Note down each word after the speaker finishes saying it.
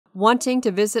Wanting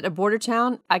to visit a border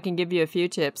town? I can give you a few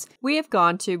tips. We have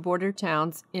gone to border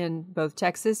towns in both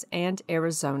Texas and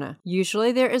Arizona.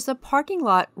 Usually there is a parking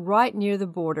lot right near the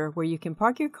border where you can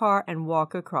park your car and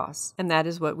walk across, and that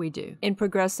is what we do. In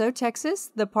Progreso, Texas,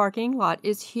 the parking lot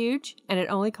is huge and it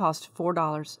only costs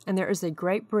 $4, and there is a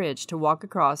great bridge to walk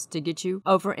across to get you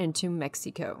over into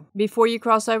Mexico. Before you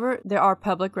cross over, there are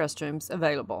public restrooms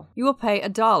available. You will pay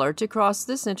 $1 to cross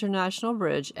this international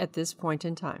bridge at this point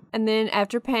in time, and then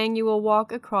after paying, you will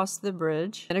walk across the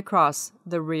bridge and across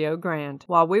the Rio Grande.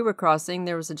 While we were crossing,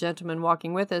 there was a gentleman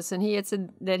walking with us, and he had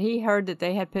said that he heard that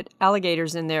they had put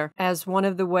alligators in there as one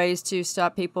of the ways to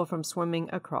stop people from swimming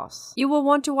across. You will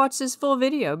want to watch this full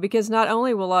video because not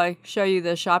only will I show you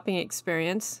the shopping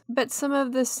experience, but some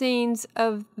of the scenes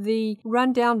of the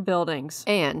rundown buildings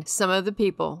and some of the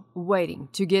people waiting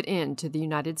to get into the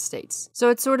United States.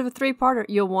 So it's sort of a three-parter.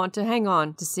 You'll want to hang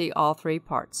on to see all three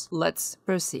parts. Let's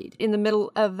proceed. In the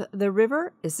middle of the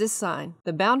river is this sign: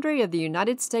 the boundary of the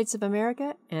United States of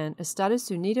America and Estados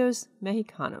Unidos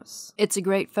Mexicanos. It's a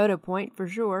great photo point for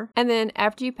sure. And then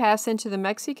after you pass into the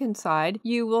Mexican side,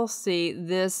 you will see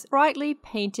this brightly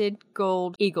painted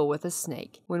gold eagle with a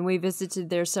snake. When we visited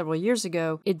there several years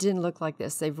ago, it didn't look like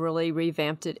this. They've really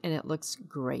revamped it and it looks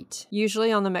great.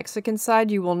 Usually on the Mexican side,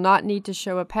 you will not need to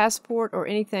show a passport or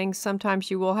anything.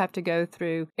 Sometimes you will have to go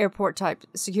through airport type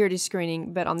security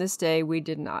screening, but on this day we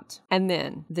did not. And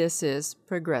then this is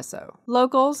Progreso.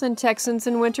 Locals and Texans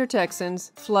and winter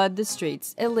Texans flood the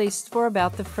streets at least for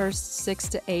about the first 6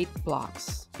 to 8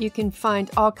 blocks. You can find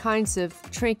all kinds of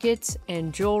trinkets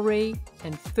and jewelry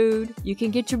and food. You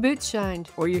can get your boots shined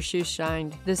or your shoes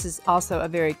shined. This is also a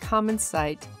very common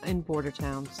sight in border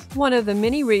towns. One of the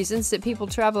many reasons that people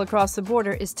travel across the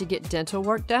border is to get dental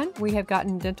work done. We have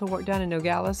gotten dental work done in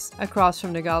Nogales, across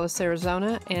from Nogales,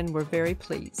 Arizona, and we're very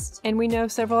pleased. And we know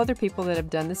several other people that have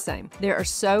done the same. There are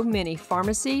so many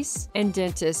pharmacies and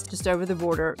dentists just over the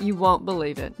border, you won't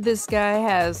believe it. This guy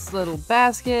has little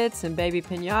baskets and baby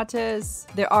piñatas.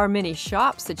 There are many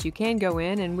shops that you can go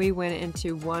in, and we went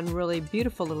into one really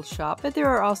beautiful little shop, but there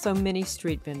are also many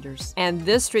street vendors. And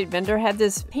this street vendor had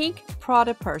this Pink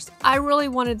Prada purse. I really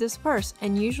wanted this purse,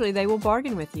 and usually they will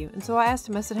bargain with you. And so I asked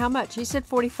him, I said, how much? He said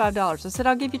 $45. I said,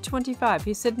 I'll give you $25.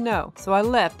 He said, no. So I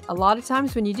left. A lot of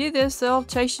times when you do this, they'll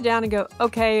chase you down and go,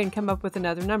 okay, and come up with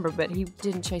another number, but he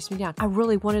didn't chase me down. I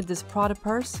really wanted this Prada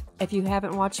purse. If you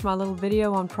haven't watched my little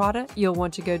video on Prada, you'll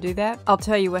want to go do that. I'll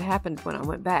tell you what happened when I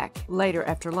went back later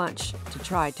after lunch to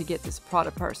try to get this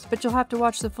Prada purse, but you'll have to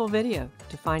watch the full video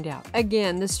to find out.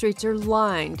 Again, the streets are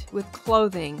lined with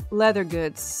clothing, leather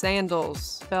goods,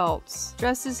 sandals, belts,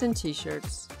 dresses and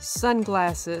t-shirts,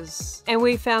 sunglasses, and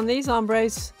we found these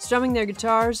hombres strumming their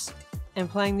guitars and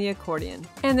playing the accordion.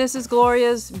 And this is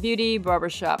Gloria's Beauty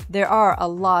Barbershop. There are a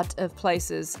lot of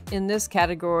places in this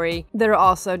category that are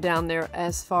also down there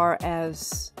as far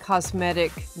as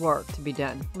cosmetic work to be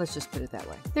done. Let's just put it that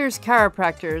way. There's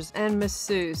chiropractors and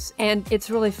masseuse, and it's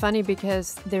really funny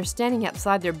because they're standing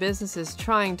outside their businesses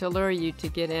trying to lure you to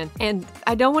get in. And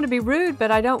I don't want to be rude,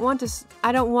 but I don't want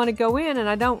to go in, and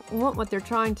I don't want what they're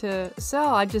trying to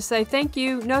sell. I just say thank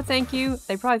you, no thank you.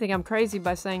 They probably think I'm crazy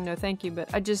by saying no thank you,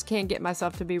 but I just can't get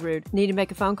myself to be rude. Need to make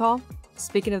a phone call?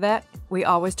 Speaking of that, we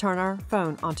always turn our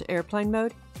phone onto airplane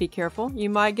mode. Be careful, you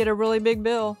might get a really big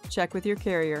bill. Check with your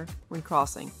carrier when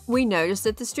crossing. We noticed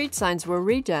that the street signs were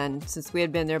redone since we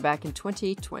had been there back in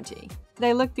 2020.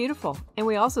 They look beautiful, and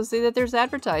we also see that there's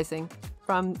advertising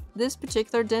from this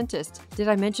particular dentist. Did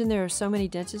I mention there are so many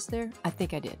dentists there? I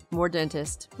think I did. More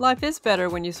dentists. Life is better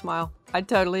when you smile. I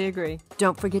totally agree.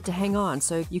 Don't forget to hang on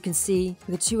so you can see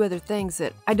the 2 other things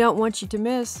that I don't want you to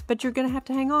miss, but you're gonna have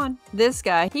to hang on. This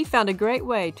guy, he found a great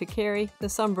way to carry the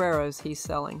sombreros he's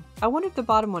selling. I wonder if the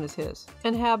bottom one is his.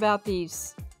 And how about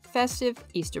these festive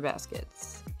Easter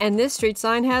baskets? And this street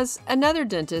sign has another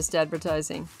dentist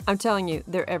advertising. I'm telling you,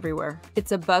 they're everywhere.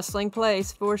 It's a bustling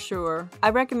place for sure.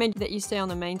 I recommend that you stay on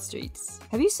the main streets.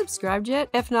 Have you subscribed yet?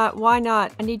 If not, why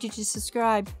not? I need you to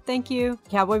subscribe. Thank you.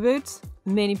 Cowboy boots?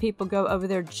 Many people go over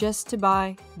there just to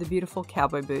buy the beautiful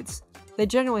cowboy boots. They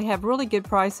generally have really good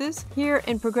prices. Here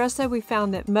in Progreso, we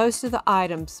found that most of the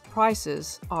items'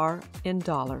 prices are in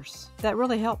dollars. That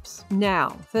really helps.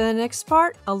 Now, for the next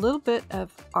part, a little bit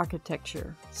of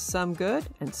architecture. Some good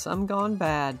and some gone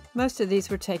bad. Most of these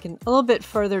were taken a little bit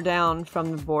further down from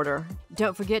the border.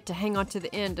 Don't forget to hang on to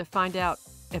the end to find out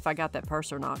if I got that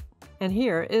purse or not. And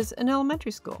here is an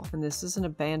elementary school, and this is an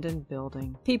abandoned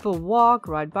building. People walk,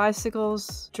 ride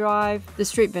bicycles, drive. The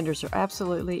street vendors are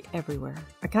absolutely everywhere.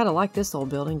 I kind of like this old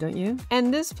building, don't you?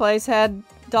 And this place had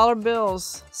dollar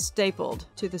bills stapled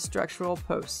to the structural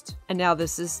post. And now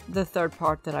this is the third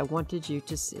part that I wanted you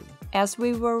to see. As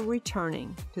we were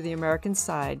returning to the American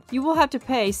side, you will have to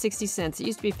pay 60 cents. It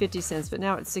used to be 50 cents, but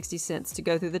now it's 60 cents to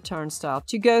go through the turnstile,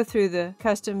 to go through the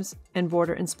Customs and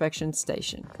Border Inspection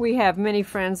Station. We have many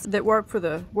friends that work for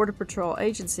the Border Patrol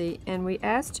Agency, and we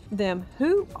asked them,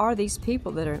 who are these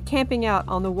people that are camping out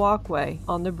on the walkway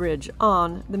on the bridge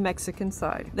on the Mexican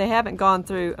side? They haven't gone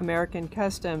through American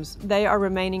customs. They are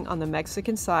remaining on the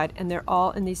Mexican side, and they're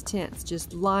all in these tents,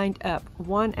 just lined up,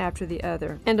 one after the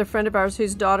other. And a friend of ours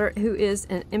whose daughter, who is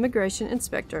an immigration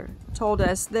inspector, told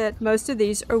us that most of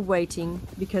these are waiting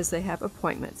because they have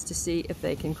appointments to see if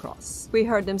they can cross. We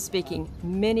heard them speaking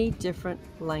many different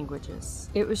languages.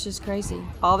 It was just crazy.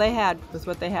 All they had was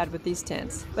what they had with these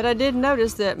tents. But I did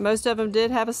notice that most of them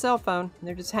did have a cell phone.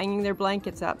 They're just hanging their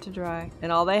blankets out to dry.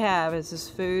 And all they have is this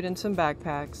food and some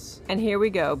backpacks. And here we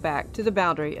go back to the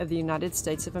boundary of the United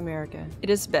States of America. It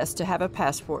is best to have a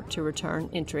passport to return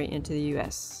entry into the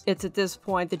U.S. It's at this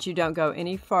point that you don't go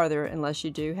any farther unless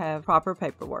you do have proper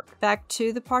paperwork. Back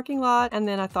to the parking lot, and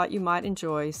then I thought you might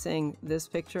enjoy seeing this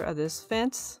picture of this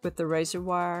fence with the razor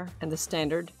wire and the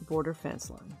standard border fence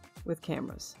line with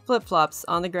cameras. Flip-flops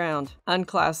on the ground.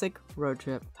 Unclassic road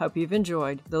trip. Hope you've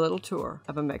enjoyed the little tour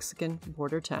of a Mexican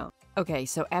border town. Okay,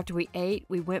 so after we ate,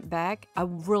 we went back. I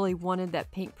really wanted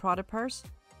that Pink Prada purse.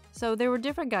 So there were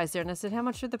different guys there, and I said, how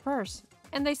much for the purse?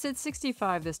 And they said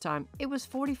 65 this time. It was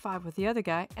 45 with the other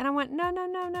guy. And I went, no, no,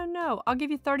 no, no, no. I'll give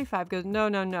you 35. Goes, no,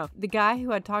 no, no. The guy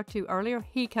who I talked to earlier,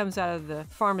 he comes out of the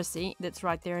pharmacy that's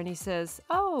right there and he says,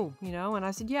 oh, you know, and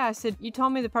I said, yeah. I said, you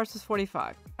told me the purse was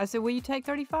 45. I said, will you take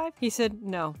 35? He said,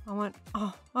 no. I went,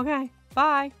 oh, okay.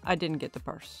 Bye. I didn't get the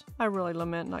purse. I really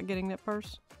lament not getting that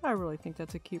purse. I really think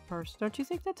that's a cute purse. Don't you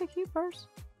think that's a cute purse?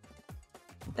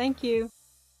 Thank you.